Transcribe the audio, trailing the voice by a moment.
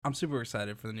I'm super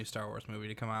excited for the new Star Wars movie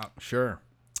to come out. Sure.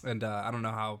 And I don't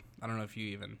know if you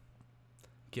even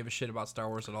give a shit about Star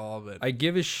Wars at all, but I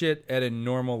give a shit at a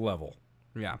normal level.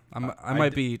 yeah, I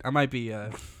might be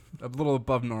a little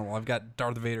above normal. I've got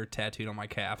Darth Vader tattooed on my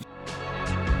calf.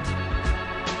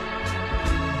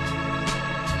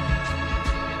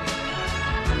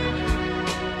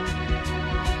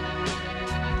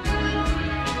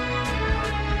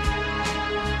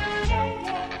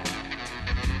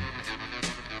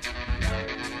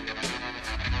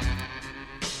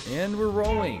 And we're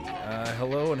rolling.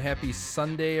 Hello and happy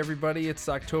Sunday, everybody. It's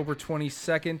October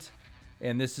 22nd,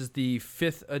 and this is the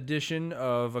 5th edition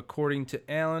of According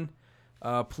to Alan.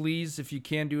 Please, if you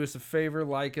can do us a favor,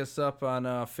 like us up on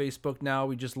Facebook now.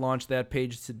 We just launched that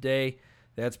page today.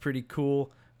 That's pretty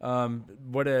cool.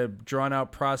 What a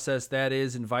drawn-out process that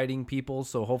is, inviting people.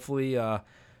 So hopefully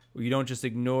you don't just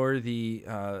ignore the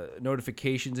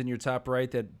notifications in your top right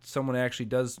that someone actually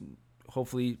does.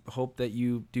 Hopefully, hope that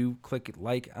you do click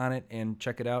like on it and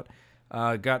check it out.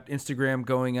 Got Instagram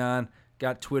going on,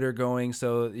 got Twitter going,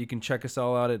 so you can check us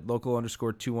all out at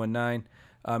local_219.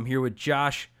 I'm here with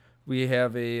Josh. We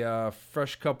have a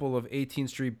fresh couple of 18th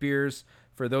Street beers.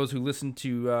 For those who listened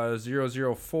to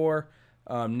 004,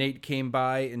 Nate came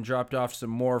by and dropped off some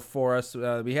more for us.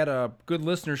 We had a good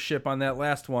listenership on that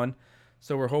last one,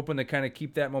 so we're hoping to kind of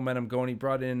keep that momentum going. He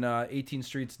brought in 18th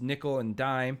Street's Nickel and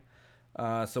Dime.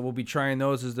 So we'll be trying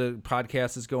those as the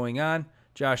podcast is going on.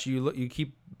 Josh, you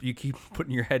keep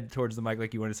putting your head towards the mic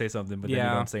like you want to say something, but then you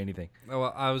don't say anything.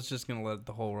 Well, I was just gonna let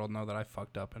the whole world know that I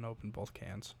fucked up and opened both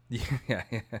cans. Yeah.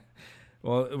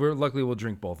 Well, luckily we'll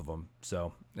drink both of them,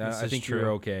 so I think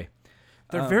you're okay.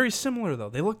 They're very similar though.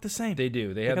 They look the same. They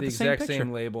do. They have the exact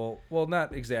same label. Well,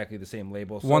 not exactly the same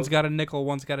label. So one's got a nickel,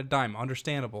 one's got a dime.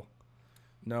 Understandable.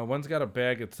 No, one's got a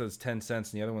bag that says 10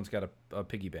 cents, and the other one's got a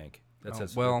piggy bank. That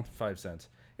says 5 cents.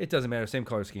 It doesn't matter. Same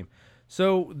color scheme.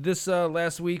 So this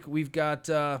last week, we've got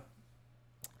a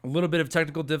little bit of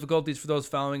technical difficulties for those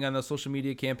following on the social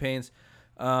media campaigns.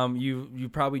 You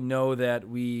probably know that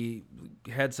we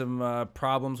had some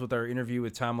problems with our interview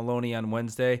with Tom Maloney on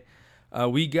Wednesday.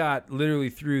 We got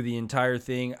literally through the entire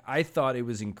thing. I thought it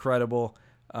was incredible.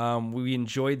 We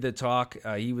enjoyed the talk.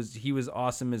 He was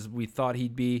awesome as we thought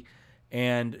he'd be.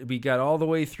 And we got all the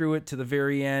way through it to the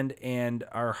very end, and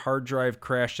our hard drive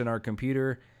crashed on our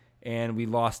computer, and we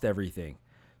lost everything.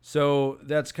 So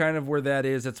that's kind of where that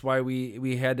is. That's why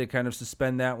we had to kind of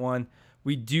suspend that one.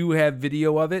 We do have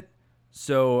video of it,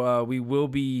 so we will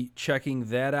be checking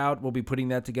that out. We'll be putting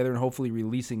that together and hopefully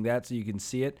releasing that so you can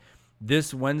see it.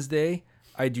 This Wednesday,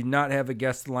 I do not have a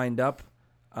guest lined up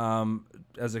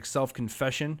as a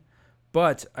self-confession.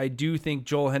 But I do think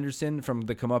Joel Henderson from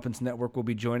the Comeuppance Network will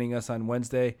be joining us on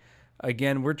Wednesday.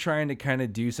 Again, we're trying to kind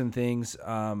of do some things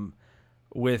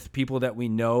with people that we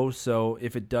know. So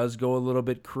if it does go a little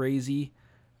bit crazy,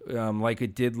 like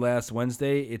it did last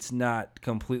Wednesday, it's not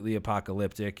completely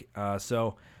apocalyptic.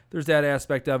 So there's that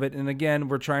aspect of it. And again,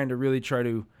 we're trying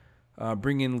to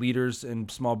bring in leaders and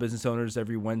small business owners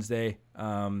every Wednesday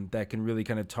that can really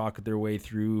kind of talk their way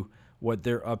through what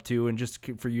they're up to, and just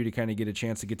for you to kind of get a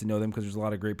chance to get to know them, because there's a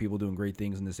lot of great people doing great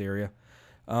things in this area.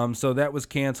 So that was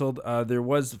canceled. There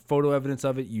was photo evidence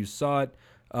of it. You saw it.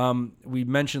 We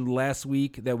mentioned last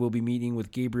week that we'll be meeting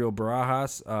with Gabriel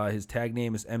Barajas. His tag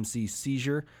name is MC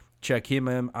Seizure. Check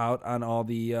him out on all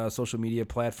the social media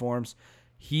platforms.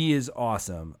 He is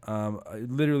awesome.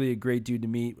 Literally a great dude to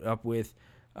meet up with.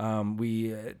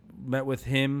 We met with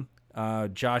him,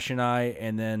 Josh and I,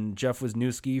 and then Jeff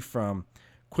Wisniewski from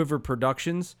Quiver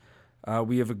Productions.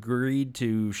 We have agreed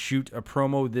to shoot a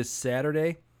promo this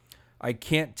Saturday. I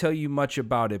can't tell you much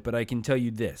about it, but I can tell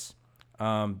you this.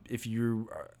 I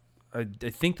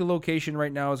think the location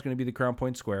right now is going to be the Crown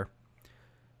Point Square.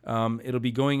 It'll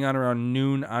be going on around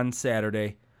noon on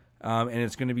Saturday, and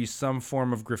it's going to be some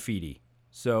form of graffiti.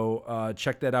 So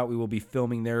check that out. We will be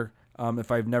filming there.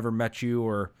 If I've never met you,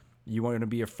 or you want to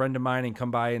be a friend of mine and come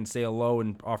by and say hello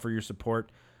and offer your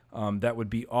support, that would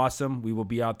be awesome. We will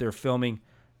be out there filming,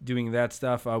 doing that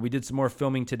stuff. We did some more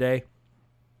filming today.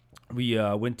 We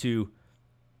went to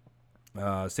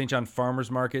St. John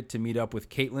Farmers Market to meet up with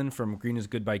Caitlin from Green is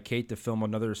Good by Kate to film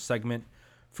another segment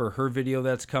for her video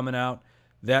that's coming out.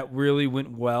 That really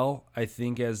went well, I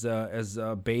think, as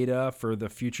a beta for the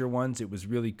future ones. It was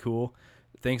really cool.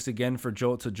 Thanks again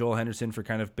to Joel Henderson for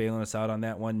kind of bailing us out on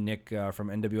that one. Nick from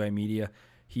NWI Media.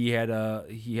 He had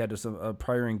a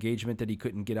prior engagement that he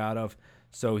couldn't get out of,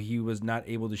 so he was not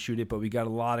able to shoot it. But we got a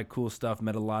lot of cool stuff,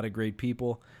 met a lot of great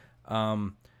people.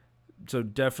 So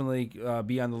definitely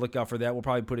be on the lookout for that. We'll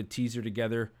probably put a teaser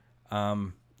together.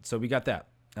 So we got that.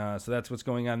 So that's what's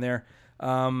going on there.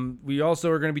 We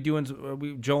also are going to be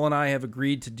doing, Joel and I have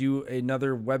agreed to do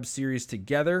another web series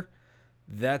together.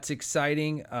 That's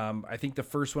exciting. I think the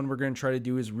first one we're going to try to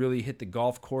do is really hit the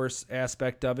golf course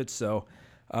aspect of it. So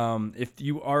if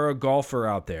you are a golfer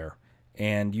out there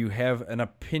and you have an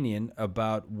opinion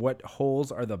about what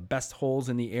holes are the best holes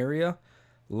in the area,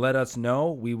 let us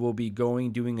know. We will be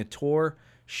doing a tour,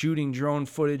 shooting drone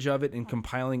footage of it, and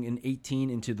compiling an 18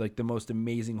 into like the most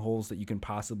amazing holes that you can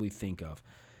possibly think of.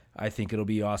 I think it'll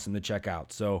be awesome to check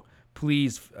out. So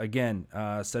please, again,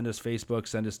 send us Facebook,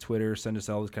 send us Twitter, send us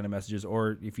all those kind of messages.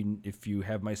 Or if you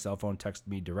have my cell phone, text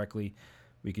me directly.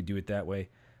 We could do it that way.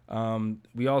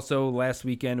 We also, last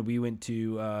weekend, we went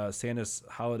to Santa's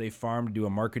Holiday Farm to do a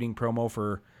marketing promo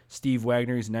for Steve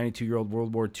Wagner. He's a 92-year-old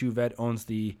World War II vet, owns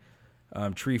the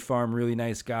tree farm, really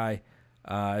nice guy.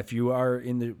 If you are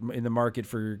in the market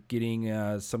for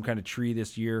getting some kind of tree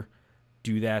this year,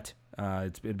 do that.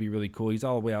 It'd be really cool. He's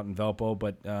all the way out in Valpo,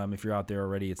 but if you're out there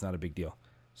already, it's not a big deal.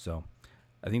 So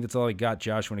I think that's all I got,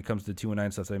 Josh, when it comes to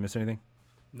 219 stuff. Did I miss anything?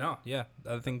 No, yeah.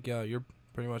 I think you're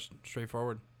pretty much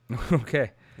straightforward.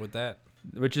 Okay. With that.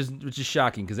 Which is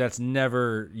shocking because that's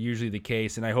never usually the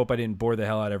case, and I hope I didn't bore the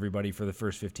hell out of everybody for the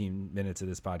first 15 minutes of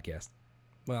this podcast.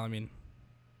 Well, I mean,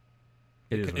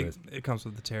 it comes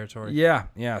with the territory.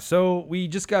 Yeah. So we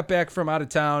just got back from out of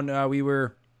town. We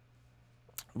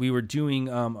were doing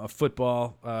a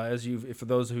football. For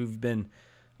those who've been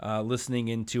listening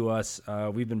into us,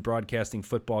 we've been broadcasting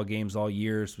football games all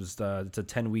year. It's a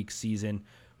 10-week season.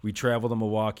 We travel to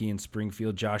Milwaukee and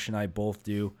Springfield. Josh and I both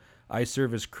do. I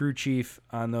serve as crew chief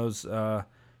on those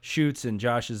shoots, and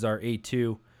Josh is our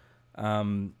A2.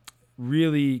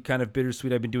 Really kind of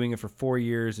bittersweet. I've been doing it for 4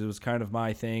 years. It was kind of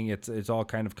my thing. It's all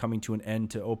kind of coming to an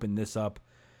end to open this up.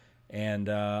 And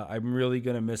I'm really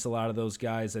going to miss a lot of those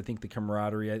guys. I think the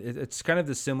camaraderie, it's kind of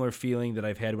the similar feeling that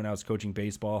I've had when I was coaching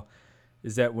baseball,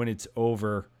 is that when it's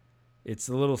over, it's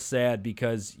a little sad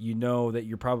because you know that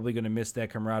you're probably going to miss that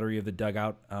camaraderie of the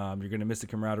dugout. You're going to miss the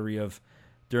camaraderie of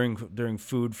during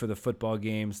food for the football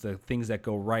games, the things that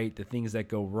go right, the things that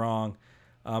go wrong.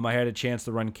 I had a chance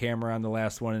to run camera on the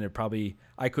last one, and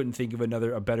I couldn't think of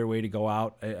a better way to go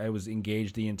out. I was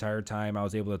engaged the entire time. I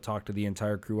was able to talk to the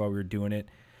entire crew while we were doing it.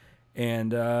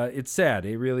 And it's sad.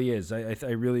 It really is. I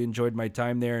really enjoyed my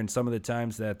time there, and some of the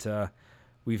times that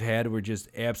we've had were just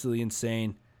absolutely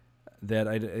insane. That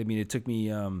I mean, it took me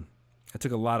it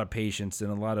took a lot of patience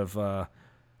and a lot of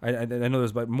I know there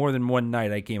was more than one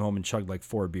night I came home and chugged like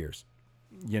 4 beers,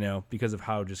 because of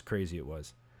how just crazy it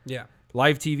was. Yeah,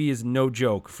 live TV is no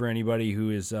joke for anybody who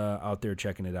is out there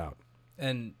checking it out.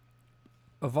 And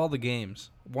of all the games,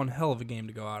 one hell of a game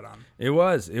to go out on. It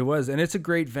was, and it's a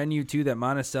great venue too. That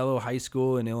Monticello High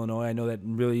School in Illinois. I know that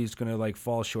really is going to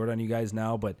fall short on you guys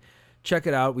now, but check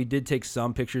it out. We did take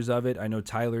some pictures of it. I know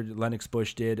Tyler Lennox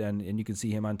Bush did, and you can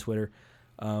see him on Twitter.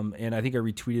 And I think I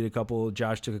retweeted a couple.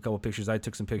 Josh took a couple pictures. I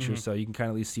took some pictures, so you can kind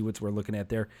of at least see what we're looking at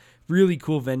there. Really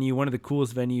cool venue. One of the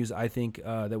coolest venues I think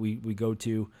that we go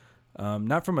to,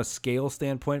 not from a scale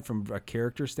standpoint, from a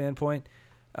character standpoint.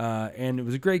 And it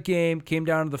was a great game. Came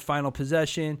down to the final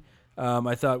possession.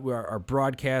 I thought our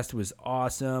broadcast was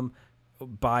awesome.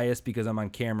 Biased because I'm on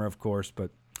camera, of course,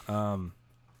 but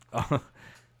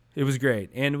it was great.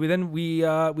 And we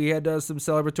had some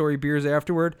celebratory beers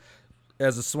afterward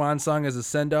as a swan song, as a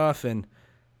send off, and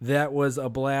that was a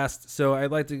blast. So I'd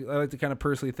like to kind of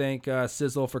personally thank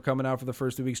Sizzle for coming out for the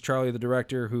first 2 weeks. Charlie, the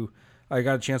director, who I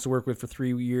got a chance to work with for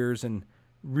 3 years, and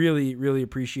really, really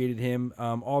appreciated him.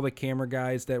 All the camera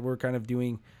guys that were kind of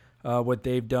doing what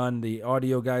they've done, the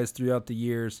audio guys throughout the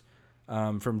years,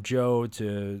 from Joe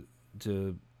to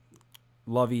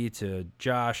Lovey to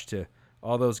Josh to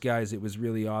all those guys. It was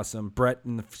really awesome. Brett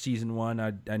in the season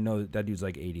 1, I know that dude's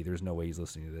like 80. There's no way he's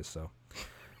listening to this, so.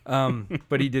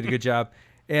 But he did a good job.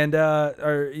 And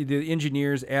the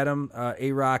engineers, Adam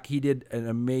A-Rock, he did an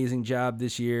amazing job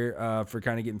this year for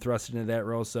kind of getting thrust into that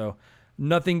role. So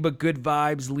nothing but good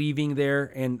vibes leaving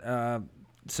there. And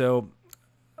so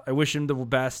I wish him the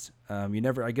best.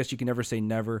 I guess you can never say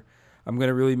never. I'm going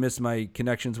to really miss my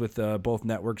connections with both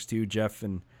networks too, Jeff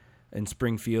and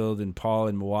Springfield and Paul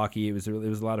in Milwaukee. It was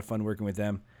a lot of fun working with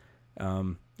them.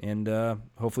 And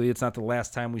hopefully it's not the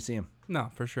last time we see him. No,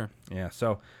 for sure. Yeah,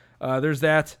 so there's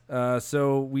that.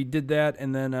 So we did that,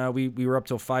 and then we were up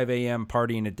till 5 a.m.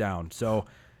 partying it down. So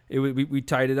we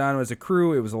tied it on as a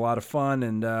crew. It was a lot of fun,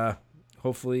 and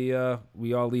hopefully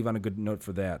we all leave on a good note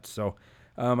for that. So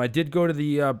I did go to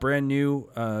the brand new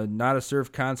Not a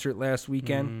Surf concert last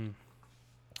weekend.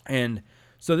 And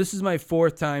so this is my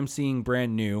 4th time seeing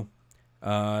Brand New.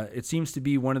 It seems to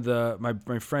be one of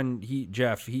my friend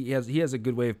Jeff. He has a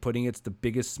good way of putting it. It's the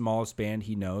biggest, smallest band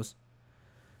he knows.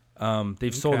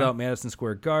 They've sold out Madison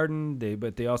Square Garden,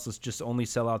 but they also just only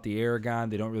sell out the Aragon.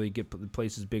 They don't really get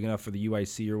places big enough for the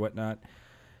UIC or whatnot.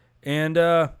 And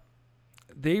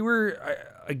they were,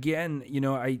 again,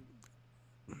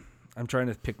 I'm trying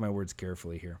to pick my words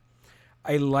carefully here.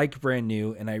 I like Brand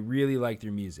New, and I really like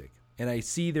their music. And I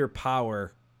see their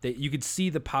power. You could see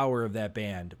the power of that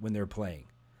band when they're playing.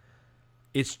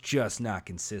 It's just not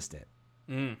consistent.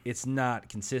 It's not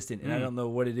consistent, and I don't know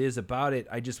what it is about it.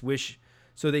 I just wish...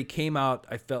 So they came out,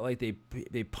 I felt like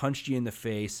they punched you in the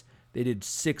face. They did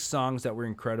 6 songs that were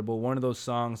incredible. One of those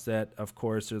songs that, of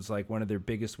course, was like one of their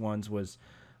biggest ones was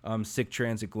Sic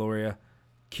Transit Gloria.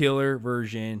 Killer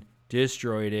version,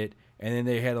 destroyed it. And then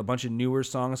they had a bunch of newer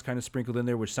songs kind of sprinkled in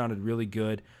there, which sounded really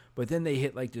good. But then they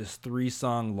hit like this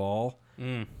 3-song lull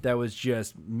that was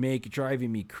just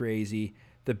driving me crazy.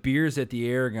 The beers at the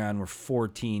Aragon were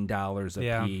 $14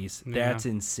 a piece. That's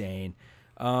insane.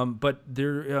 But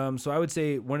they're so I would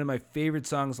say one of my favorite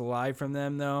songs alive from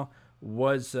them though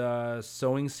was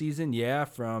Sowing Season,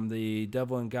 from the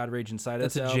Devil and God Rage Inside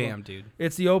Us album. That's a jam, dude.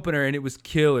 It's the opener and it was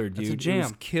killer, dude. That's a jam. It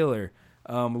was killer.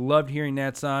 Loved hearing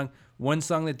that song. One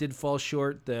song that did fall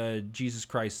short, the Jesus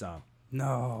Christ song.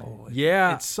 No.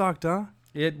 Yeah. It sucked, huh?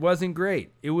 It wasn't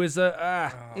great. It was it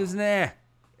was nah.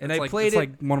 And I played it's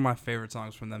like one of my favorite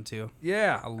songs from them too.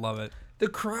 Yeah. I love it. The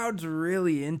crowd's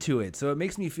really into it, so it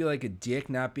makes me feel like a dick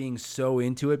not being so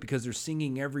into it because they're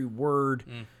singing every word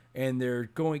and they're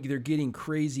getting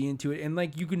crazy into it, and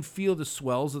like you can feel the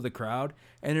swells of the crowd.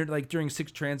 And they're like during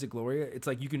Sic Transit Gloria, it's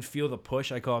like you can feel the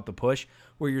push. I call it the push,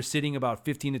 where you're sitting about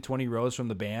 15 to 20 rows from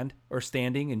the band or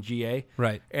standing in GA,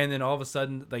 right? And then all of a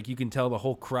sudden, like you can tell the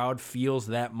whole crowd feels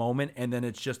that moment, and then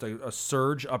it's just a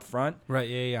surge up front, right?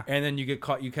 Yeah. And then you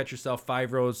catch yourself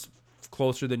 5 rows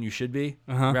closer than you should be,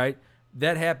 right?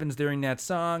 That happens during that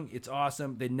song. It's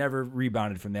awesome. They never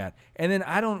rebounded from that. And then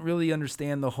I don't really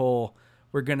understand the whole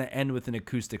we're going to end with an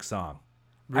acoustic song.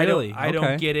 Really? I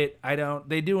don't get it.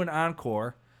 They do an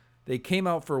encore. They came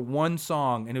out for one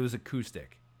song and it was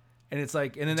acoustic. And it's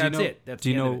like, and then that's it. Do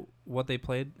you know what they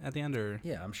played at the end or?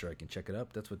 Yeah, I'm sure I can check it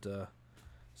up. That's what the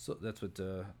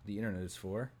internet is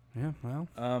for. Yeah,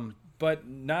 well. But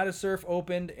Nada Surf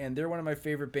opened and they're one of my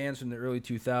favorite bands from the early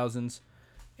 2000s.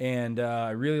 And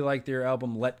I really like their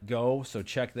album Let Go, so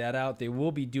check that out. They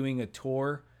will be doing a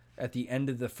tour at the end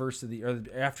of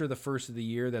after the first of the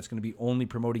year. That's going to be only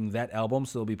promoting that album,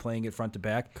 so they'll be playing it front to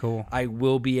back. Cool. I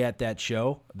will be at that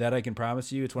show. That I can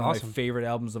promise you. It's one of my favorite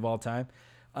albums of all time.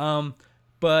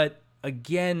 But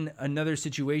again, another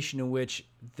situation in which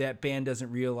that band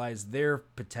doesn't realize their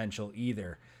potential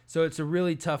either. So it's a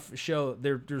really tough show.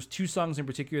 There's 2 songs in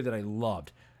particular that I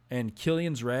loved, and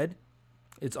Killian's Red.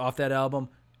 It's off that album.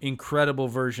 Incredible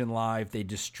version live. They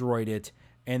destroyed it.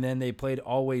 And then they played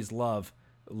Always Love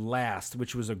last,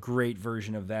 which was a great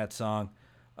version of that song.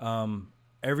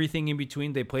 Everything in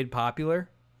between, they played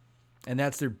Popular. And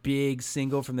that's their big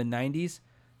single from the 90s.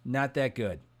 Not that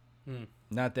good.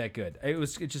 Not that good.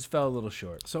 It just fell a little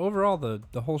short. So overall,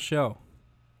 the whole show,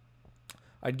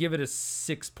 I'd give it a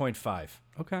 6.5.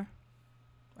 Okay.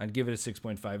 I'd give it a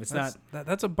 6.5.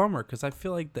 That's a bummer because I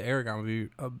feel like the Aragon would be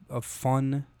a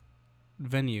fun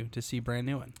venue to see Brand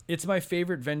New in. It's my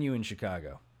favorite venue in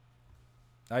Chicago.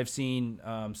 I've seen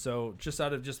so just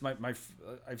out of just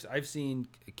I've seen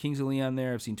Kings of Leon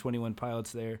there. I've seen 21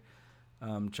 Pilots there.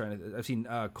 I've seen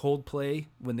Coldplay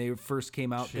when they first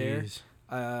came out there.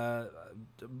 A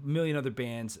million other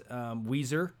bands.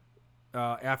 Weezer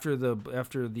after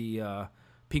the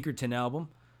Pinkerton album.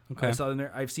 Okay. I saw them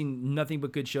there. I've seen nothing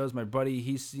but good shows. My buddy,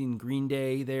 he's seen Green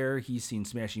Day there. He's seen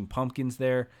Smashing Pumpkins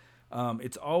there.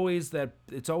 It's always that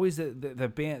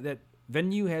band, that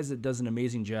venue does an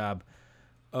amazing job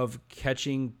of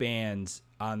catching bands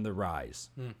on the rise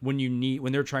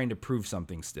when they're trying to prove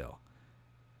something still.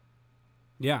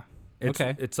 Yeah.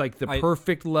 It's like the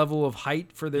perfect level of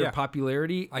height for their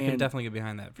popularity. I can definitely get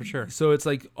behind that for sure. So it's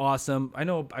like awesome. I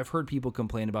know I've heard people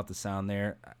complain about the sound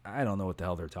there. I don't know what the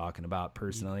hell they're talking about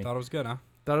personally. Thought it was good, huh?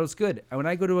 Thought it was good. When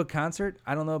I go to a concert,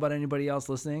 I don't know about anybody else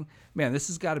listening. Man, this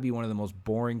has got to be one of the most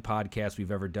boring podcasts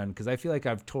we've ever done because I feel like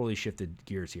I've totally shifted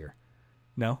gears here.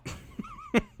 No?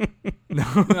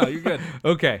 No, you're good.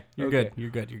 Okay. You're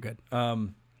good.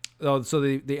 So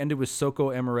they ended with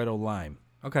Soco Amaretto Lime.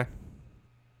 Okay.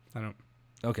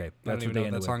 Okay, that's what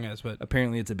that song is, but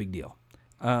apparently it's a big deal.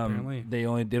 Apparently they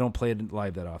don't play it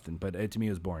live that often, but to me it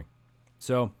was boring.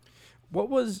 So, what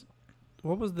was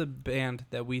the band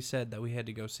that we said that we had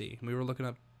to go see? We were looking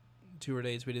up tour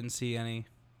dates. We didn't see any.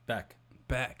 Beck,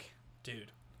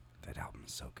 dude, that album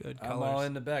is so good. I'm all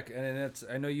into Beck, and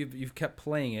I know you've kept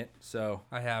playing it, so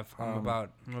I have. I'm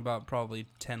about probably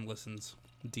 10 listens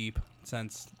deep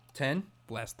since 10?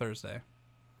 Last Thursday.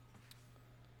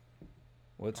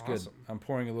 Well, it's good. I'm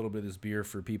pouring a little bit of this beer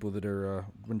for people that are.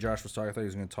 When Josh was talking, I thought he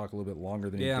was going to talk a little bit longer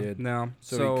than he did. No.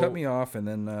 So he cut me off, and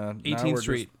then 18th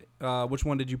Street. Which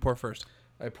one did you pour first?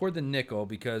 I poured the nickel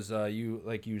because you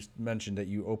mentioned that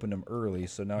you opened them early,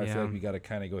 so now I feel like we got to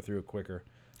kind of go through it quicker.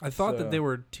 I thought that they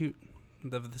were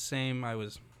the same. I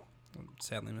was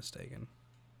sadly mistaken.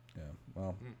 Yeah.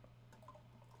 Well.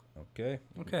 Okay.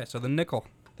 Okay. So the nickel.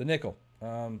 The nickel.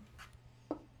 Kind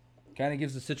of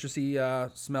gives the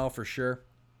citrusy smell for sure.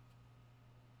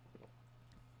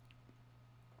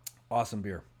 Awesome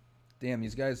beer. Damn,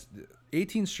 these guys.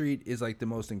 18th Street is like the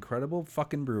most incredible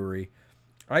fucking brewery.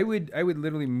 I would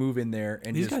literally move in there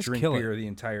and just drink beer the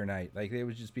entire night. Like they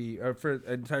would just be for an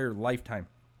entire lifetime.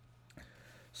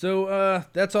 So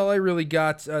that's all I really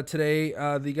got today.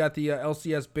 They got the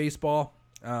LCS baseball.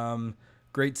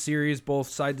 Great series, both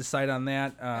side to side on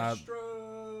that.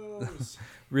 Astros.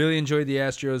 Really enjoyed the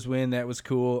Astros win. That was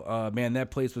cool. Man,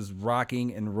 that place was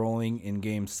rocking and rolling in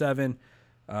Game 7.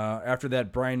 After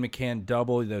that Brian McCann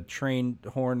double, the train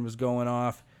horn was going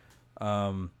off.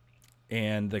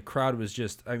 And the crowd was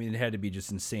just, I mean, it had to be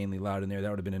just insanely loud in there. That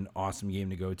would have been an awesome game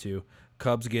to go to.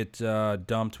 Cubs get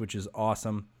dumped, which is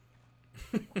awesome.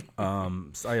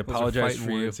 So I apologize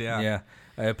for you. Yeah.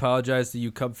 I apologize to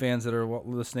you Cub fans that are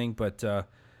listening, but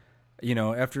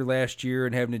after last year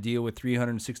and having to deal with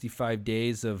 365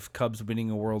 days of Cubs winning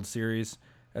a World Series,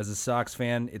 as a Sox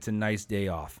fan, it's a nice day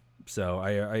off. So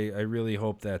I really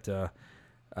hope that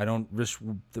I don't wish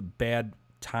the bad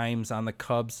times on the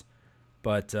Cubs,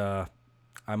 but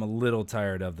I'm a little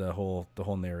tired of the whole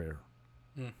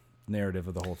narrative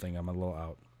of the whole thing. I'm a little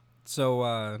out.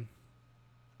 So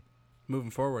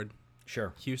moving forward,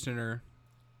 sure, Houston or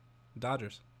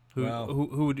Dodgers? Who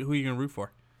are you gonna root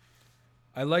for?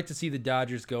 I like to see the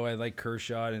Dodgers go. I like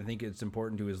Kershaw, and I think it's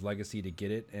important to his legacy to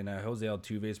get it. And Jose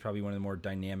Altuve is probably one of the more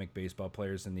dynamic baseball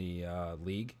players in the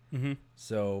league. Mm-hmm.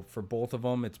 So for both of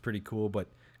them, it's pretty cool. But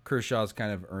Kershaw's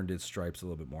kind of earned his stripes a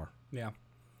little bit more. Yeah,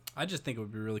 I just think it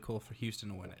would be really cool for Houston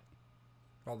to win it.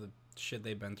 All the shit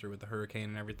they've been through with the hurricane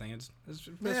and everything,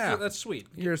 that's sweet.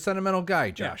 You're a sentimental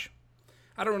guy, Josh. Yeah.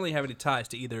 I don't really have any ties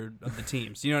to either of the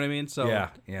teams. You know what I mean? So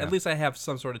at least I have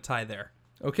some sort of tie there.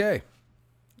 Okay.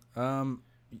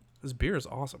 This beer is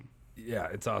awesome. Yeah,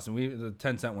 it's awesome. The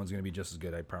 10-cent one's going to be just as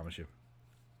good, I promise you.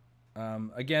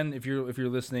 Again, if you're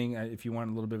listening, if you want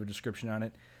a little bit of a description on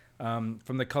it,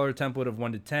 from the color template of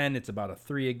 1 to 10, it's about a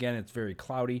 3 again. It's very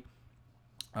cloudy.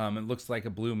 It looks like a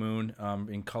blue moon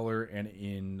in color and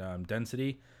in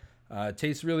density. It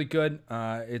tastes really good.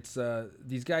 It's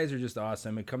these guys are just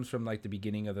awesome. It comes from like the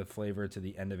beginning of the flavor to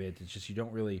the end of it. It's just you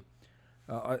don't really.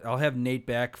 I'll have Nate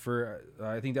back for.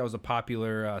 I think that was a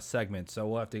popular segment, so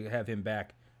we'll have to have him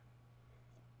back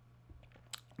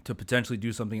to potentially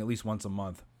do something at least once a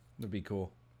month. That'd be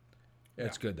cool. Yeah.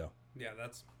 It's good though. Yeah,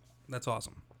 that's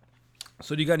awesome.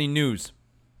 So, do you got any news?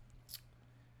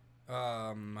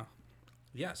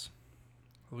 Yes,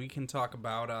 we can talk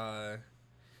about.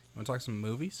 Want to talk some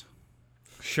movies?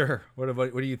 Sure. What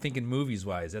are you thinking movies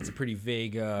wise? That's a pretty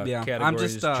vague category to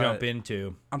just jump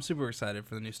into. I'm super excited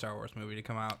for the new Star Wars movie to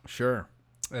come out. Sure.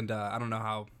 And I don't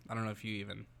know if you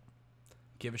even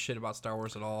give a shit about Star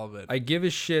Wars at all, but I give a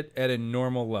shit at a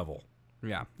normal level.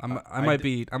 Yeah, I might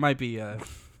be a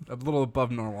little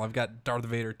above normal. I've got Darth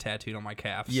Vader tattooed on my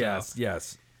calf.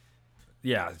 Yes.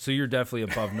 Yeah, so you're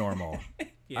definitely above normal.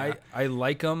 Yeah. I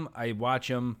like them. I watch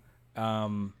them.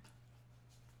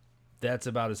 That's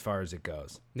about as far as it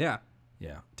goes. Yeah.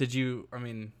 Yeah. Do you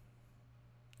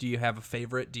have a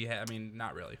favorite?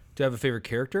 Not really. Do you have a favorite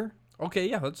character? Okay,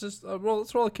 yeah. Let's just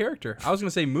let's roll a character. I was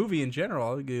gonna say movie in general.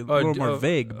 I'll get a little more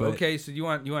vague, but okay. So you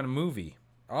want a movie?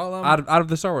 Out of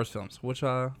the Star Wars films, which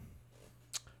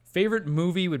favorite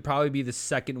movie would probably be the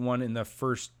second one in the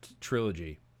first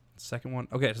trilogy. Second one.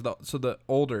 Okay, so the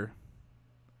older.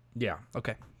 Yeah.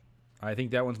 Okay. I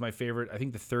think that one's my favorite. I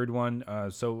think the third one.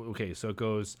 So it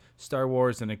goes Star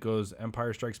Wars, and it goes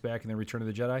Empire Strikes Back, and then Return of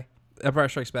the Jedi. Empire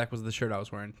Strikes Back was the shirt I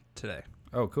was wearing today.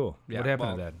 Oh, cool. Yeah, what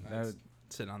happened to that?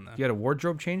 Sitting on that. You had a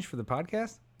wardrobe change for the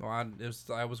podcast? Well,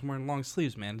 I was wearing long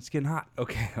sleeves, man. It's getting hot.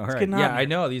 Okay, all right. Yeah, I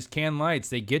know these can lights.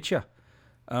 They get you.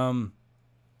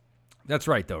 That's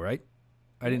right, though, right?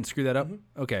 I didn't screw that up.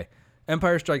 Mm-hmm. Okay.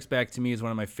 Empire Strikes Back to me is one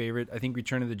of my favorite. I think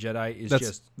Return of the Jedi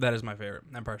is that is my favorite.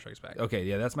 Empire Strikes Back. Okay,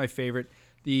 yeah, that's my favorite.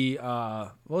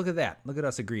 Look at that. Look at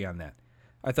us agree on that.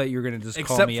 I thought you were gonna just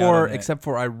call me out on that. Except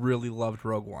for I really loved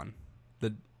Rogue One,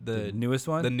 the newest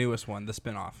one, the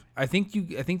spinoff. I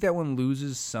think that one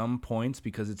loses some points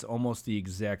because it's almost the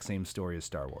exact same story as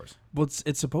Star Wars. Well,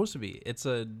 it's supposed to be.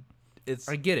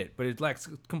 I get it, but it lacks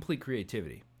complete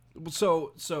creativity.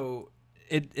 So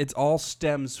it all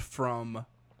stems from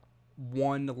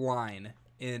one line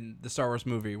in the Star Wars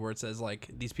movie where it says like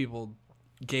these people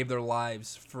gave their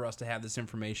lives for us to have this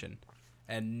information,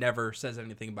 and never says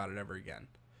anything about it ever again.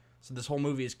 So this whole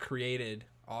movie is created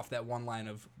off that one line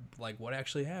of like what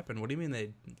actually happened. What do you mean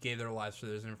they gave their lives for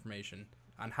this information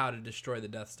on how to destroy the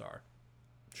Death Star?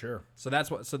 Sure. So that's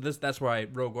why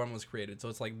Rogue One was created. So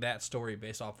it's like that story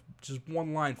based off just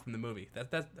one line from the movie.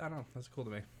 That I don't know. That's cool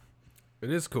to me.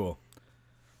 It is cool.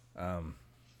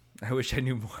 I wish I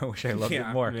knew more. I wish I loved it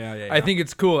more. Yeah. I think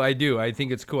it's cool. I do. I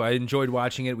think it's cool. I enjoyed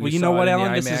watching it. Well, you know what,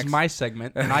 Alan? This is my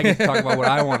segment, and I get to talk about what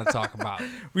I want to talk about.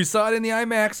 We saw it in the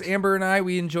IMAX. Amber and I,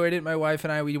 we enjoyed it. My wife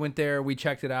and I, we went there. We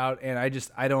checked it out, and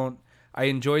I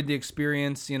enjoyed the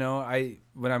experience. You know,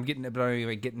 when I'm getting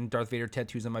Darth Vader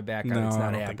tattoos on my back, it's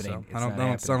not happening. So.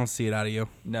 I don't see it out of you.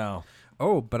 No.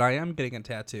 Oh, but I am getting a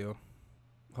tattoo.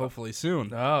 Hopefully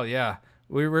soon. Oh yeah.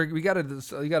 We got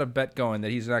a bet going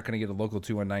that he's not going to get a local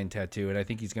 219 tattoo, and I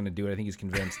think he's going to do it. I think he's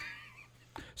convinced.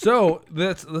 So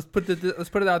let's put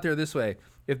it out there this way: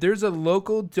 if there's a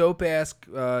local dope ass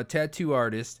tattoo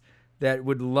artist that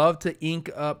would love to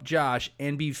ink up Josh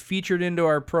and be featured into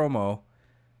our promo,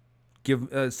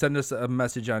 send us a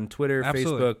message on Twitter,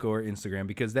 Absolutely. Facebook, or Instagram,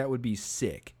 because that would be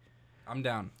sick. I'm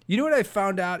down. You know what I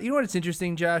found out? You know what's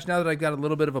interesting, Josh? Now that I've got a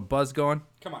little bit of a buzz going,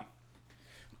 Come on,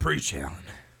 preach, Alan.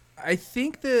 I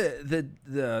think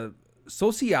the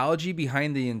sociology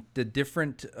behind the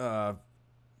different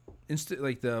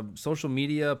like the social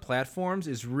media platforms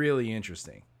is really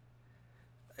interesting.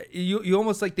 You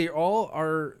almost like they're all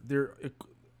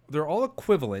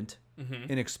equivalent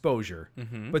in exposure,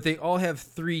 but they all have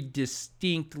 3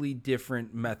 distinctly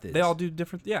different methods. They all do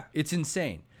different. Yeah, it's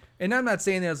insane. And I'm not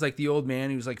saying that as like the old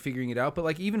man who's like figuring it out, but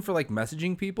like even for like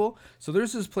messaging people. So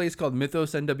there's this place called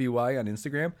Mythos NWI on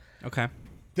Instagram. Okay.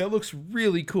 That looks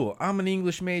really cool. I'm an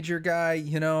English major guy,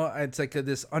 you know. It's like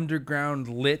this underground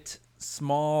lit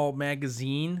small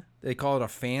magazine. They call it a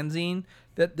fanzine.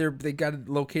 That they got it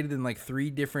located in like 3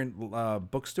 different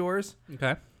bookstores.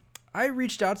 Okay. I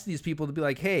reached out to these people to be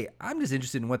like, hey, I'm just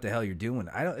interested in what the hell you're doing.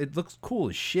 It looks cool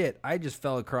as shit. I just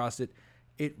fell across it.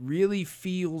 It really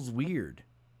feels weird.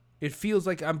 It feels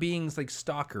like I'm being like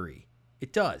stalkery.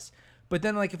 It does. But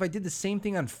then, like, if I did the same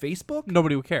thing on Facebook,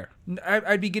 nobody would care.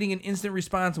 I'd be getting an instant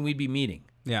response and we'd be meeting.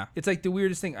 Yeah. It's like the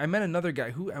weirdest thing. I met another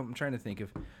guy who I'm trying to think of.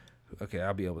 Okay,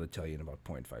 I'll be able to tell you in about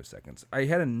 0.5 seconds. I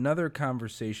had another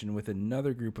conversation with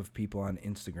another group of people on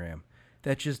Instagram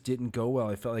that just didn't go well.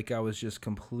 I felt like I was just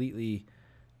completely...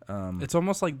 it's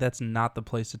almost like that's not the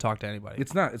place to talk to anybody.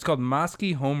 It's not. It's called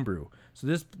Mosky Homebrew.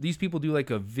 So these people do like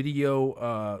a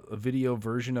video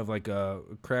version of like a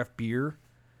craft beer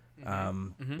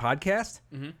podcast.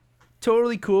 Mm-hmm.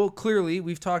 Totally cool. Clearly,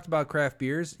 we've talked about craft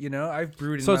beers. You know, I've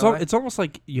brewed in so my life. It's almost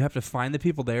like you have to find the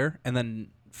people there and then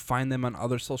find them on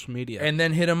other social media and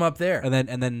then hit them up there and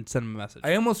then send them a message.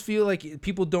 I almost feel like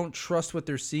people don't trust what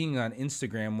they're seeing on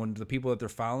Instagram when the people that they're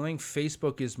following.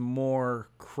 Facebook is more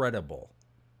credible.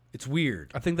 It's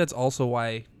weird. I think that's also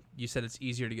why you said it's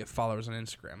easier to get followers on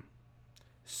Instagram.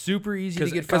 Super easy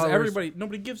to get followers. Because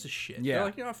nobody gives a shit. Yeah. They're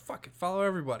like, you know, fuck it, follow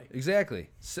everybody. Exactly.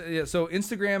 So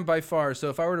Instagram by far. So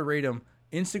if I were to rate them,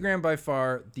 Instagram by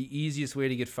far the easiest way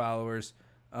to get followers.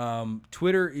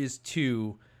 Twitter is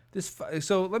 2.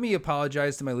 So let me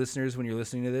apologize to my listeners when you're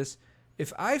listening to this.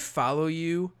 If I follow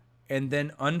you and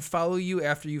then unfollow you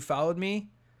after you followed me,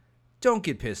 don't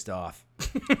get pissed off.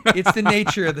 It's the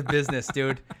nature of the business,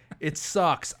 dude. It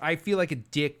sucks. I feel like a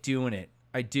dick doing it.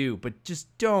 I do, but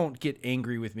just don't get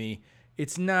angry with me.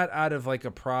 It's not out of like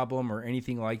a problem or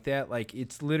anything like that. Like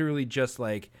it's literally just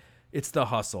like it's the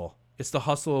hustle. It's the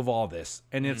hustle of all this,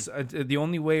 and it's the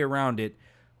only way around it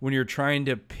when you're trying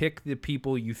to pick the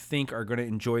people you think are going to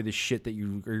enjoy the shit that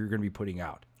you're going to be putting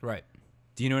out. Right.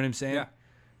 Do you know what I'm saying? Yeah.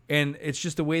 And it's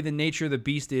just the way the nature of the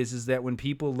beast is that when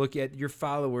people look at your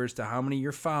followers to how many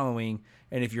you're following,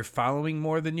 and if you're following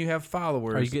more than you have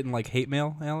followers... Are you getting, like, hate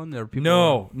mail, Alan? Or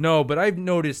people No, but I've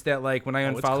noticed that, like, when I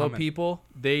unfollow people,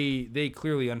 they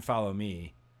clearly unfollow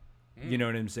me. You know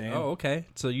what I'm saying? Oh, okay.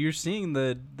 So you're seeing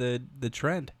the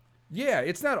trend. Yeah,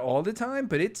 it's not all the time,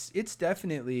 but it's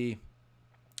definitely...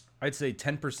 I'd say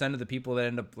 10% of the people that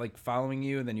end up, like, following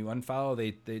you and then you unfollow,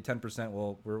 they 10%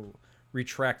 will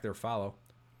retract their follow.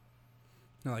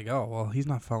 They're like, oh, well, he's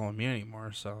not following me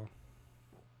anymore, so...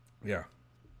 Yeah.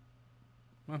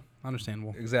 Well,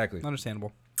 understandable. Exactly.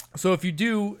 Understandable. So if you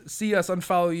do see us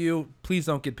unfollow you, please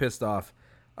don't get pissed off.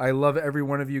 I love every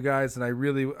one of you guys, and I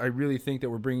really think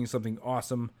that we're bringing something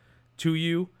awesome to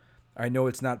you. I know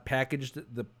it's not packaged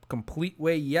the complete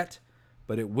way yet,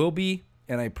 but it will be.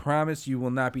 and I promise you will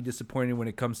not be disappointed when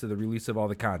it comes to the release of all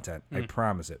the content. I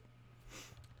promise it.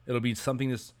 It'll be something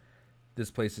this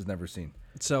place has never seen.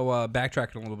 So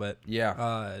backtracking a little bit.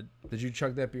 Yeah. Did you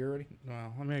chug that beer already?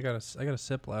 Well, I got a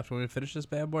sip left. Want me to finish this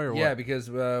bad boy or what? Yeah, because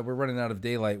we're running out of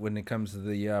daylight when it comes to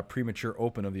the premature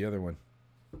open of the other one.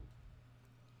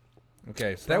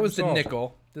 Okay, so that was the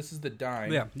nickel. This is the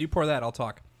dime. Yeah, you pour that. I'll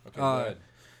talk. Okay, go ahead.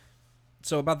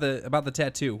 So about the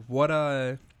tattoo. What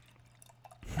I'm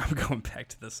going back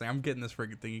to this thing. I'm getting this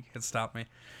friggin' thing. You can't stop me.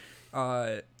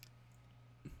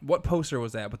 What poster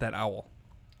was that with that owl?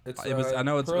 I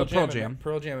know it's Pearl Jam.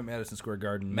 Pearl Jam at Madison Square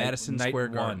Garden. Madison Square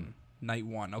Garden. Night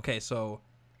 1. Okay, so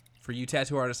for you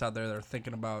tattoo artists out there that are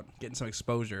thinking about getting some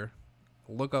exposure,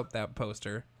 look up that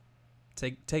poster.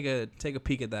 Take a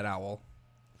peek at that owl.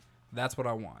 That's what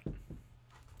I want.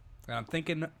 And I'm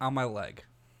thinking on my leg.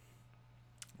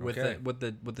 With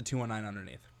the 219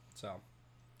 underneath. So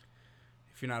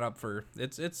if you're not up for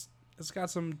it's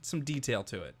got some detail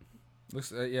to it.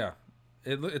 Looks yeah.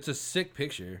 It's a sick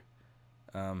picture.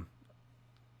 What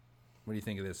do you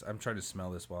think of this? I'm trying to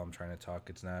smell this while I'm trying to talk.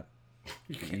 It's not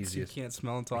the easiest. You can't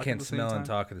smell and talk. I can't smell and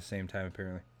talk at the same time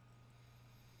apparently.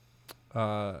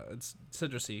 It's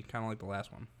citrusy, kind of like the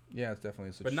last one. Yeah, it's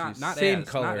definitely citrusy. But not same as,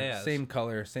 color, not as. same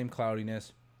color, same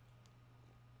cloudiness.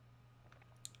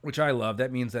 Which I love.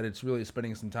 That means that it's really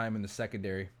spending some time in the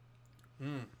secondary.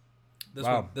 This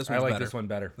wow, one, this I like better. this one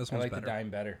better. This one's I like better. the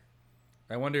dime better.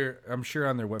 I wonder. I'm sure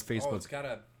on their Facebook. Oh, it's got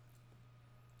a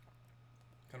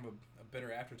kind of a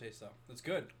bitter aftertaste though. It's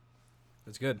good.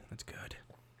 It's good. It's good.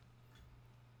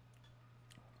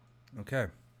 Okay.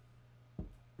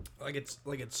 It's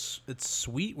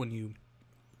sweet when you.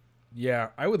 Yeah,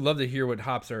 I would love to hear what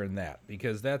hops are in that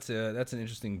because that's an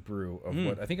interesting brew of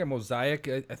what I think a mosaic.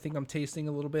 I think I'm tasting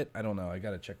a little bit. I don't know. I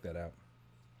got to check that out.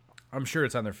 I'm sure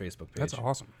it's on their Facebook page. That's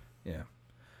awesome. Yeah.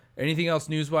 Anything else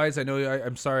news-wise? I know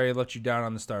I'm sorry I let you down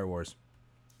on the Star Wars.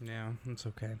 Yeah, it's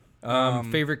okay.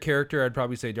 Favorite character? I'd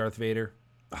probably say Darth Vader.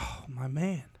 Oh, my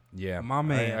man. Yeah, my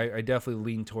man. I definitely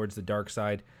lean towards the dark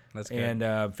side. That's good.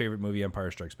 And favorite movie,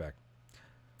 Empire Strikes Back.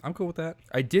 I'm cool with that.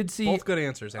 I did see both good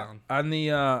answers, Alan.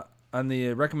 On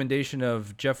the recommendation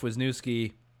of Jeff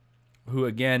Wisniewski, who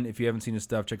again, if you haven't seen his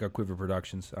stuff, check out Quiver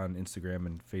Productions on Instagram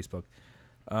and Facebook.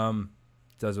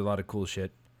 Does a lot of cool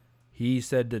shit. He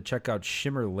said to check out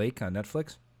Shimmer Lake on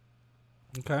Netflix.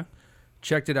 Okay.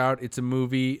 Checked it out. It's a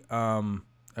movie. I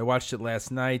watched it last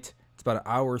night. It's about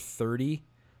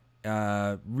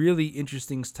 1:30. Really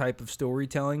interesting type of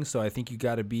storytelling. So I think you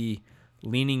got to be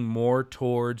leaning more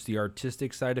towards the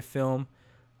artistic side of film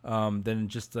than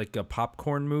just like a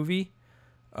popcorn movie.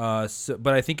 But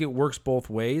I think it works both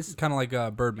ways. Kind of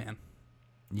like Birdman.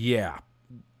 Yeah.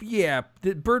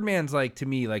 Birdman's like, to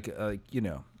me, like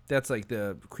that's like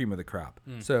the cream of the crop.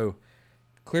 So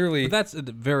clearly, but that's a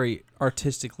very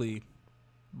artistically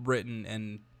written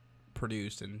and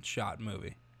produced and shot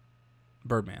movie.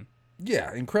 Birdman.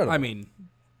 Yeah, incredible. I mean,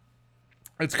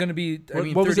 it's going to be. what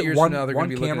 30 was it, years one- from now, they're one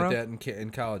going to be camera? looking at that in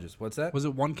colleges. What's that? was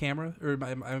it one camera, or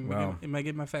am I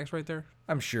getting my facts right there?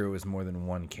 I'm sure it was more than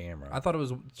one camera. I thought it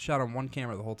was shot on one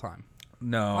camera the whole time.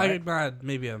 No,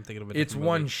 Maybe I'm thinking of it. it's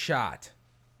one shot.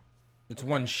 It's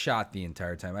one shot the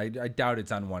entire time. I doubt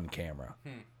it's on one camera.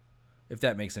 If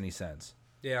that makes any sense.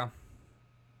 Yeah.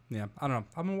 Yeah, I don't know.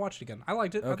 I'm gonna watch it again. I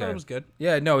liked it. I thought it was good.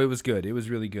 Yeah, no, it was good. It was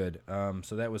really good.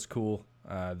 So that was cool.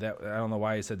 That I don't know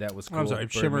why I said that was cool. I'm sorry,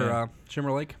 Shimmer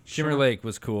Lake. Shimmer Lake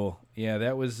was cool. Yeah,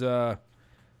 that was.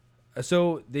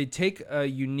 So they take a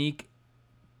unique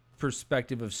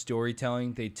perspective of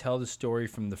storytelling. They tell the story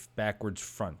from the backwards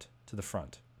front to the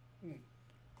front.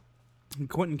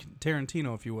 Quentin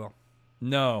Tarantino, if you will.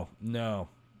 No.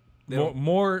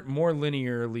 More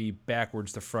linearly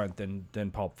backwards to front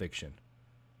than Pulp Fiction.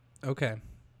 Okay.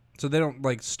 So they don't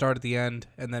like start at the end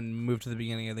and then move to the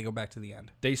beginning and they go back to the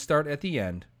end. They start at the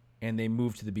end and they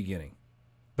move to the beginning.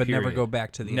 But Period. never go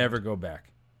back to the Never end. go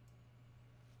back.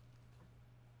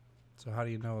 So how do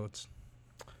you know it's...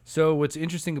 So what's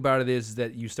interesting about it is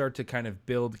that you start to kind of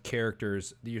build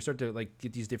characters. You start to like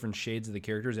get these different shades of the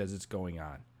characters as it's going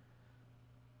on.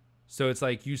 So it's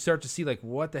like you start to see like,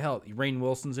 what the hell? Rainn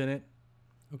Wilson's in it.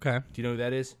 Okay. Do you know who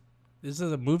that is? Is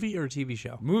this a movie or a TV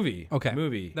show? Movie. Okay.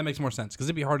 Movie. That makes more sense because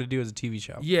it'd be hard to do as a TV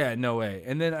show. Yeah, no way.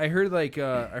 And then I heard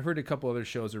a couple other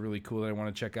shows are really cool that I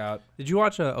want to check out. Did you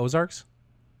watch Ozarks?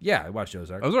 Yeah, I watched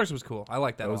Ozark. Ozarks was cool. I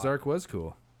like that Ozark was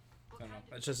cool. I don't know.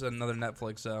 It's just another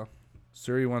Netflix.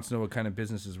 Suri wants to know what kind of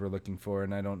businesses we're looking for,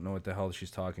 and I don't know what the hell she's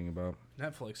talking about.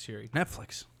 Netflix series.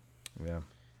 Netflix. Yeah.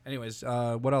 Anyways,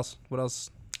 what else? What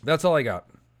else? That's all I got.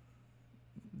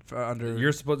 Under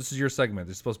This is your segment.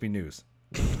 It's supposed to be news.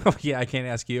 Oh yeah, I can't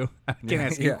ask you. I can't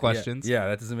ask you questions. Yeah,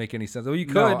 that doesn't make any sense. Well, you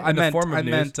could. No, I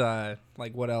meant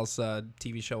like what else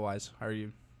TV show wise are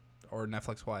you, or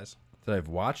Netflix wise? That I've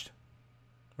watched,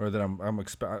 or that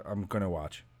I'm gonna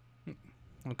watch.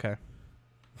 Okay.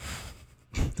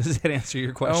 Does that answer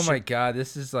your question? Oh my god,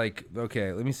 this is like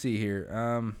okay. Let me see here.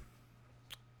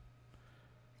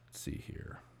 Let's see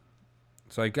here.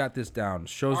 So I got this down.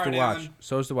 Shows to watch. Alan.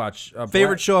 Shows to watch.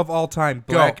 Favorite show of all time.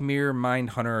 Black Mirror,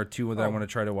 Mindhunter are two that I want to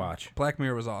try to watch. Black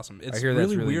Mirror was awesome. It's I hear really,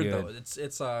 that's really weird good. though.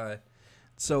 It's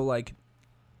so like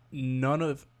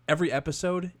every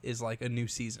episode is like a new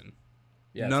season.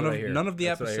 Yeah, none of the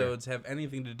episodes have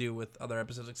anything to do with other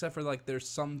episodes except for like there's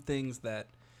some things that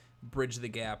bridge the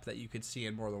gap that you could see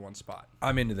in more than one spot.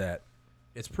 I'm into that.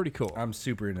 It's pretty cool. I'm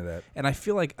super into that. And I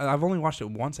feel like I've only watched it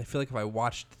once. I feel like if I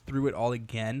watched through it all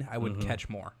again, I would catch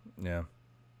more. Yeah.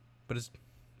 But it's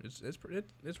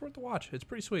worth the watch. It's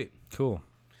pretty sweet. Cool.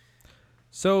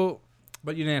 So,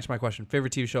 but you didn't answer my question.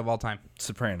 Favorite TV show of all time?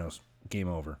 Sopranos. Game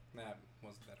over. That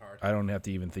wasn't that hard. I don't have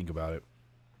to even think about it.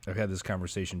 I've had this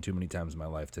conversation too many times in my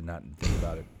life to not think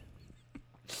about it.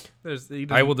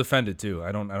 I will defend it too.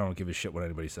 I don't give a shit what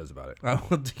anybody says about it. I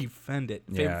will defend it.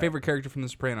 Favorite character from The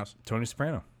Sopranos? Tony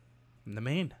Soprano. The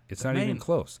main. It's not even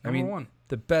close. Number one.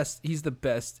 The best. He's the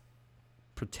best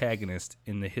protagonist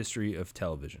in the history of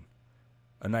television,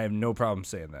 and I have no problem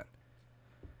saying that.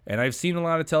 And I've seen a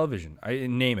lot of television. I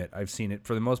name it. I've seen it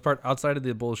for the most part. Outside of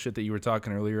the bullshit that you were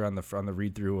talking earlier on the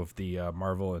read through of the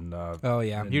Marvel and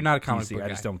and you're not a comic book guy. I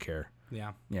just don't care.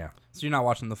 Yeah. Yeah. So you're not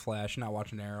watching The Flash. You're not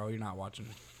watching Arrow. You're not watching.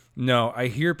 No, I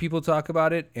hear people talk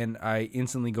about it, and I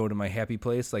instantly go to my happy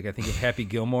place. Like I think of Happy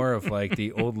Gilmore of like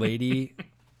the old lady,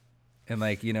 and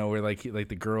like where like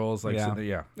the girls like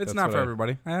It's not for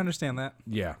everybody. I understand that.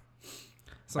 Yeah.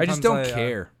 Sometimes I just don't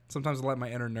care. Sometimes I let my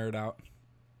inner nerd out.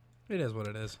 It is what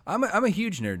it is. I'm a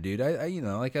huge nerd, dude. I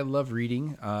I love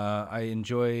reading. I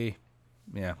enjoy,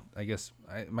 I guess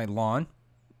my lawn.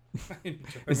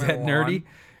 Is that nerdy?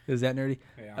 Is that nerdy?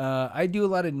 Yeah. I do a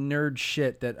lot of nerd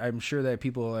shit that I'm sure that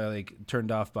people are like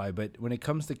turned off by. But when it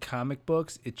comes to comic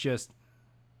books, it just,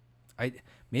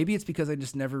 maybe it's because I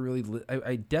just never really,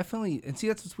 I definitely, and see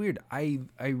that's what's weird. I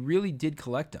really did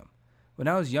collect them. When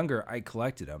I was younger, I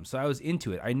collected them, so I was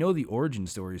into it. I know the origin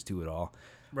stories to it all.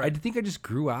 Right. I think I just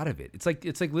grew out of it. It's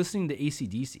like listening to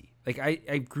AC/DC. Like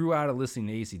I grew out of listening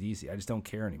to AC/DC. I just don't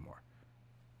care anymore.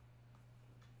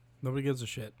 Nobody gives a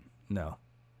shit. No.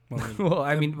 Well,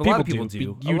 I mean, a lot of people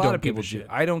do. A lot of people do.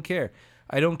 I don't care.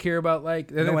 I don't care about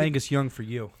like. No Angus Young for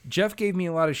you. Jeff gave me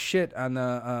a lot of shit on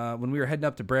the when we were heading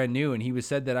up to Brand New, and he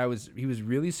said that he was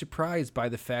really surprised by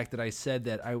the fact that I said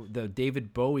that the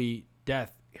David Bowie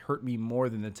death hurt me more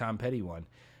than the Tom Petty one.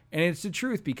 And it's the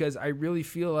truth because I really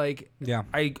feel like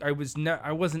I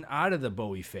wasn't out of the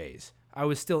Bowie phase. I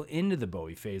was still into the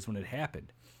Bowie phase when it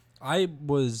happened. I'm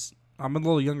a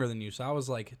little younger than you, so I was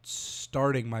like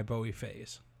starting my Bowie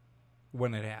phase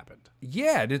when it happened.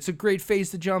 Yeah, and it's a great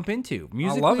phase to jump into.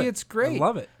 Musically, it's great. I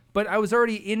love it. But I was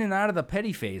already in and out of the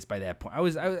Petty phase by that point.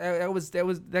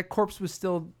 That corpse was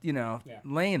still,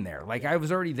 laying there. Like I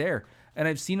was already there. And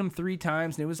I've seen him 3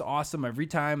 times, and it was awesome every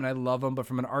time, and I love him. But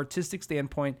from an artistic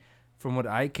standpoint, from what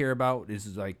I care about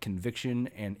is like conviction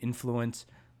and influence.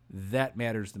 That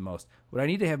matters the most. What I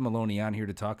need to have Maloney on here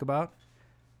to talk about,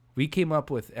 we came up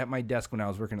with at my desk when I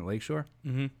was working at Lakeshore.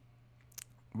 Mm-hmm.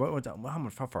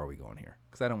 How far are we going here?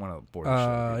 Because I don't want to bore the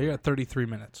show. You're at 33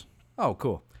 minutes. Oh,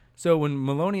 cool. So when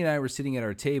Maloney and I were sitting at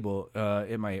our table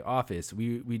in my office,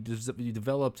 we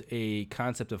developed a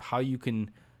concept of how you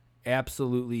can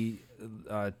absolutely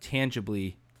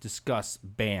tangibly discuss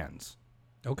bands.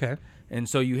 Okay. And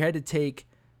so you had to take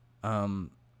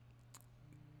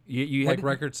you had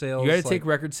record sales. You had to take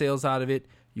record sales out of it.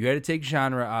 You had to take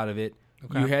genre out of it.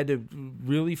 Okay. You had to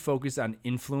really focus on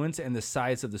influence and the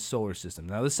size of the solar system.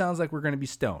 Now, this sounds like we're going to be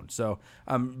stoned, so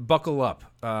buckle up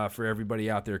for everybody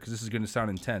out there because this is going to sound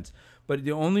intense. But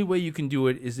the only way you can do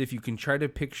it is if you can try to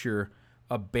picture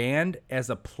a band as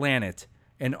a planet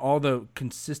and all the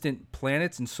consistent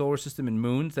planets and solar system and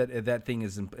moons that thing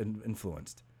is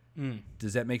influenced.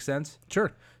 Does that make sense?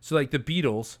 Sure. So like the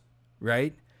Beatles,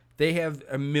 right? They have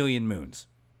a million moons.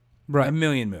 Right. A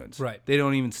million moons. Right. They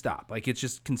don't even stop. Like it's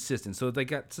just consistent. So they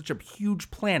got such a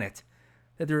huge planet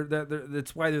that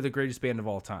that's why they're the greatest band of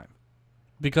all time.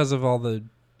 Because of all the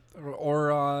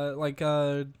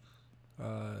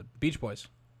Beach Boys.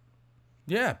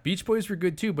 Yeah, Beach Boys were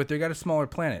good too, but they got a smaller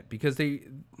planet because they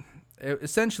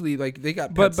essentially like they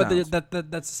got but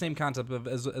that's the same concept of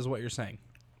as what you're saying.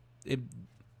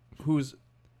 Who's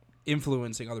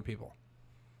influencing other people?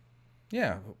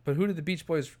 Yeah, but who did the Beach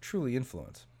Boys truly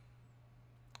influence?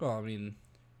 Well, I mean,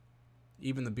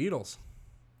 even the Beatles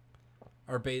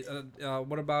are based.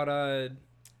 What about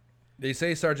They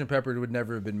say Sgt. Pepper would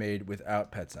never have been made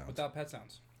without Pet Sounds. Without Pet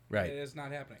Sounds, right? It is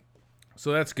not happening.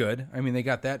 So that's good. I mean, they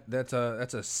got that. That's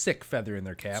a sick feather in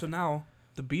their cap. So now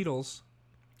the Beatles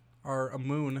are a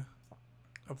moon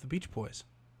of the Beach Boys.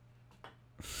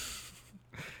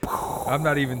 I'm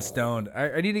not even stoned.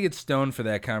 I need to get stoned for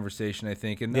that conversation, I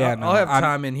think, and yeah, I'll have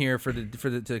Tom in here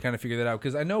to kind of figure that out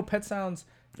because I know Pet Sounds.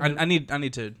 I need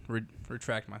to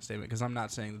retract my statement because I'm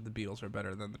not saying that the Beatles are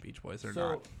better than the Beach Boys. They're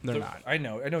not. They're not. I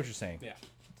know what you're saying. Yeah,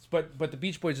 but the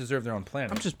Beach Boys deserve their own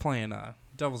planet. I'm just playing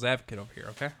devil's advocate over here.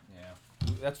 Okay.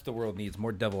 Yeah, that's what the world needs,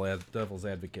 more devil's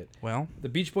advocate. Well, the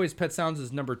Beach Boys' Pet Sounds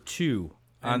is number 2.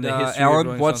 On the history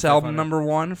Alan, what's album number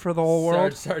 1 for the whole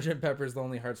world? Sgt. Pepper's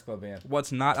Lonely Hearts Club Band.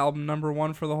 What's not album number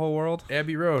 1 for the whole world?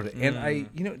 Abbey Road. And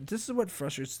this is what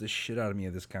frustrates the shit out of me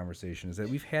of this conversation is that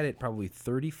we've had it probably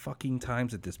 30 fucking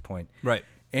times at this point. Right.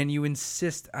 And you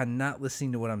insist on not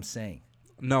listening to what I'm saying.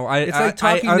 No, it's like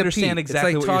talking I understand to Pete.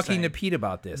 exactly it's like what talking you're saying. to Pete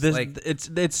about this.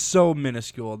 It's so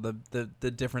minuscule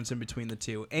the difference in between the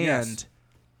two, and yes.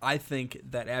 I think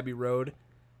that Abbey Road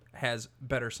has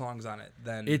better songs on it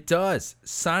than it does.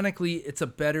 Sonically, it's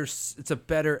a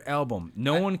better album.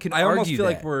 No one can I argue almost feel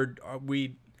that. like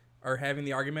we are having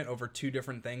the argument over two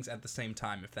different things at the same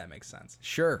time, if that makes sense.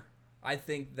 Sure. I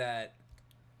think that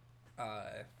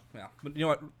but you know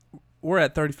what? We're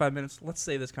at 35 minutes. Let's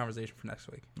save this conversation for next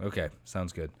week. Okay,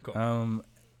 sounds good. Cool.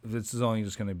 This is only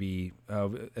just going to be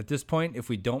at this point. If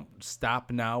we don't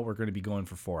stop now, we're going to be going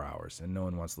for 4 hours, and no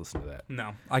one wants to listen to that.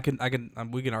 No,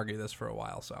 we can argue this for a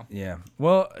while. So yeah.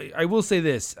 Well, I will say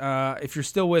this: if you're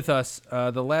still with us,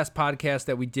 the last podcast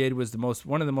that we did was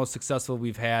one of the most successful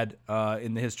we've had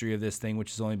in the history of this thing,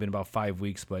 which has only been about 5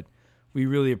 weeks, but we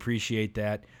really appreciate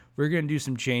that. We're going to do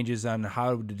some changes on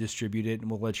how to distribute it, and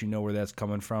we'll let you know where that's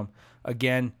coming from.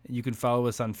 Again, you can follow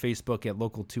us on Facebook at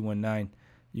Local219.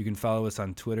 You can follow us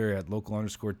on Twitter at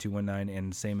Local_219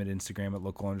 and same at Instagram at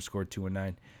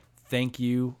Local_219. Thank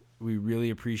you. We really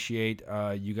appreciate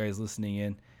you guys listening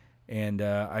in. And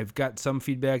I've got some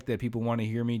feedback that people want to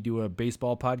hear me do a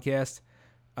baseball podcast.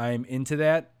 I'm into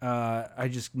that. I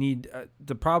just need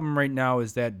the problem right now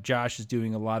is that Josh is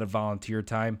doing a lot of volunteer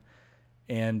time.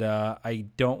 And I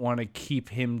don't want to keep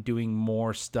him doing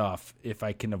more stuff if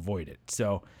I can avoid it.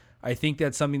 So I think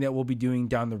that's something that we'll be doing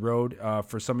down the road.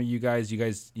 For some of you guys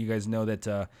know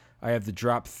that I have the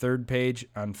Drop Third page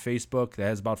on Facebook that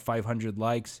has about 500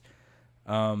 likes,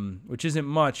 which isn't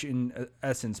much in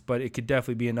essence, but it could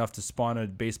definitely be enough to spawn a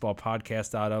baseball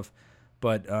podcast out of.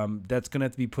 But that's going to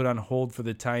have to be put on hold for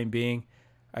the time being.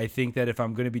 I think that if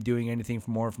I'm going to be doing anything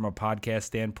more from a podcast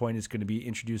standpoint, it's going to be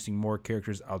introducing more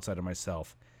characters outside of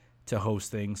myself to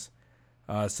host things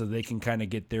so they can kind of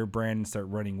get their brand and start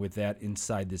running with that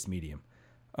inside this medium.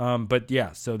 But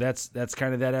yeah, so that's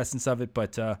kind of that essence of it.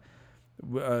 But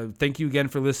thank you again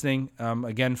for listening.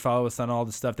 Again, follow us on all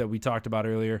the stuff that we talked about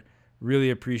earlier. Really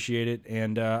appreciate it.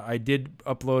 And I did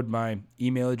upload my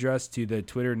email address to the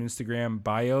Twitter and Instagram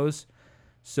bios.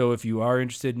 So if you are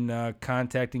interested in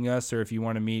contacting us or if you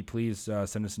want to meet, please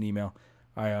send us an email.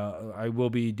 I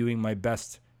will be doing my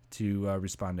best to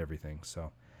respond to everything.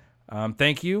 So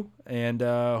thank you, and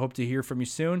hope to hear from you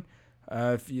soon.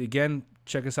 Again,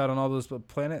 check us out on all those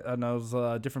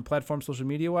different platforms, social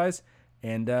media-wise,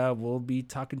 and we'll be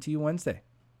talking to you Wednesday.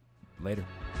 Later.